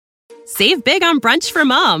Save big on brunch for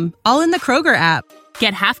mom, all in the Kroger app.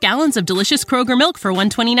 Get half gallons of delicious Kroger milk for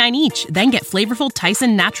 $1.29 each. Then get flavorful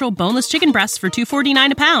Tyson natural boneless chicken breasts for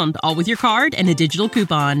 $2.49 a pound, all with your card and a digital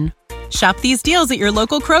coupon. Shop these deals at your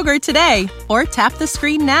local Kroger today, or tap the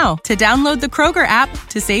screen now to download the Kroger app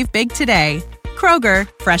to save big today. Kroger,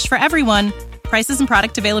 fresh for everyone. Prices and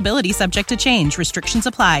product availability subject to change. Restrictions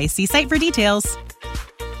apply. See site for details.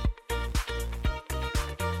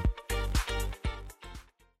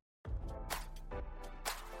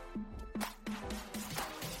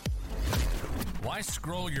 Why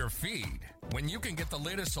scroll your feed when you can get the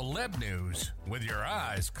latest celeb news with your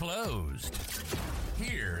eyes closed?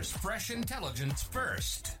 Here's fresh intelligence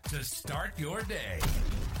first to start your day.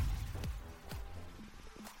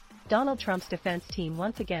 Donald Trump's defense team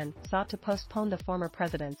once again sought to postpone the former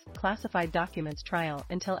president's classified documents trial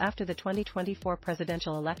until after the 2024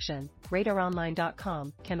 presidential election,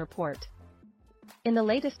 RadarOnline.com can report. In the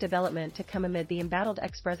latest development to come amid the embattled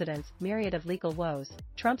ex-president's myriad of legal woes,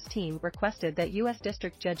 Trump's team requested that U.S.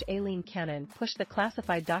 District Judge Aileen Cannon push the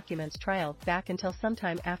classified documents trial back until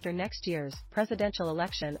sometime after next year's presidential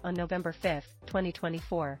election on November 5,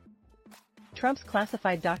 2024. Trump's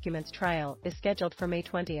classified documents trial is scheduled for May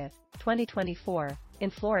 20, 2024,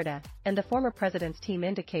 in Florida, and the former president's team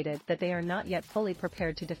indicated that they are not yet fully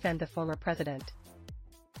prepared to defend the former president.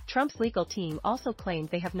 Trump's legal team also claimed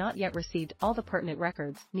they have not yet received all the pertinent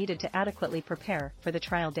records needed to adequately prepare for the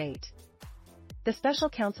trial date. The special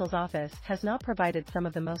counsel's office has not provided some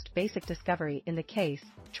of the most basic discovery in the case,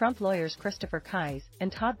 Trump lawyers Christopher Kise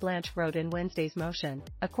and Todd Blanche wrote in Wednesday's motion,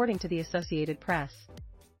 according to the Associated Press.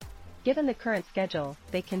 Given the current schedule,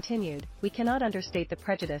 they continued, we cannot understate the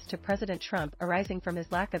prejudice to President Trump arising from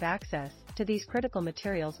his lack of access to these critical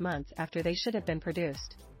materials months after they should have been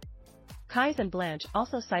produced. Kise and Blanche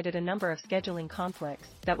also cited a number of scheduling conflicts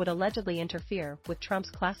that would allegedly interfere with Trump's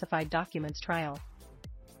classified documents trial.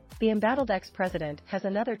 The embattled ex-president has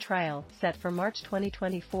another trial set for March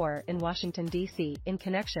 2024 in Washington, D.C. in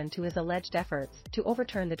connection to his alleged efforts to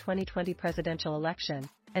overturn the 2020 presidential election,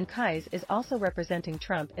 and Kise is also representing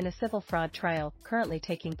Trump in a civil fraud trial currently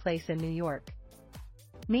taking place in New York.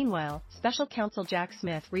 Meanwhile, special counsel Jack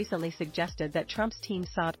Smith recently suggested that Trump's team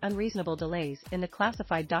sought unreasonable delays in the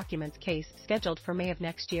classified documents case scheduled for May of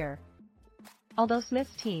next year. Although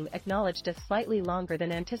Smith's team acknowledged a slightly longer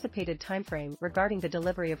than anticipated timeframe regarding the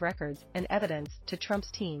delivery of records and evidence to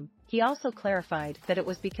Trump's team, he also clarified that it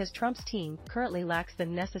was because Trump's team currently lacks the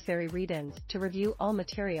necessary read-ins to review all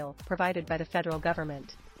material provided by the federal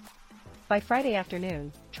government. By Friday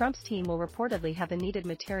afternoon, Trump's team will reportedly have the needed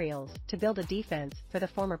materials to build a defense for the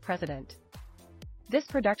former president. This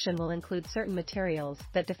production will include certain materials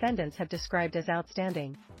that defendants have described as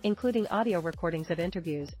outstanding, including audio recordings of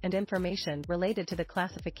interviews and information related to the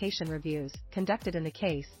classification reviews conducted in the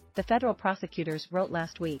case, the federal prosecutors wrote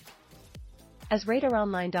last week. As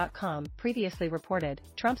RadarOnline.com previously reported,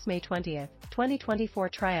 Trump's May 20, 2024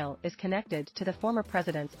 trial is connected to the former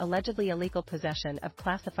president's allegedly illegal possession of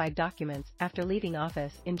classified documents after leaving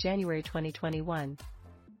office in January 2021.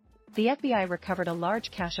 The FBI recovered a large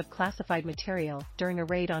cache of classified material during a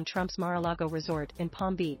raid on Trump's Mar-a-Lago resort in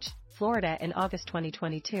Palm Beach, Florida in August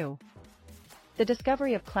 2022. The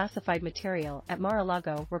discovery of classified material at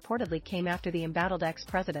Mar-a-Lago reportedly came after the embattled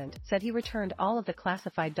ex-president said he returned all of the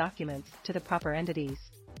classified documents to the proper entities.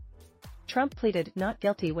 Trump pleaded not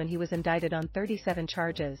guilty when he was indicted on 37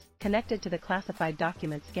 charges connected to the classified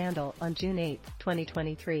documents scandal on June 8,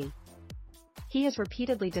 2023. He has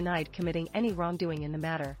repeatedly denied committing any wrongdoing in the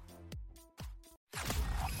matter.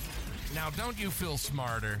 Now, don't you feel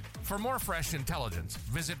smarter? For more fresh intelligence,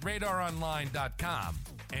 visit RadarOnline.com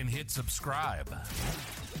and hit subscribe.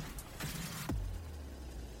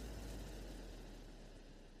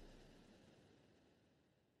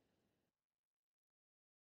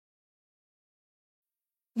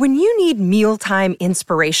 When you need mealtime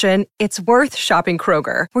inspiration, it's worth shopping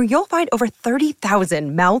Kroger, where you'll find over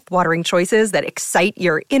 30,000 mouth-watering choices that excite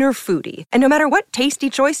your inner foodie. And no matter what tasty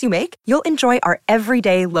choice you make, you'll enjoy our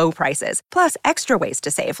everyday low prices, plus extra ways to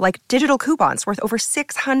save, like digital coupons worth over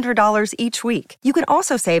 $600 each week. You can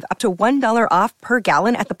also save up to $1 off per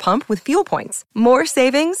gallon at the pump with fuel points. More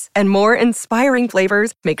savings and more inspiring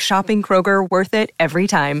flavors make shopping Kroger worth it every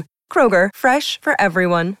time. Kroger, fresh for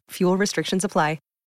everyone. Fuel restrictions apply.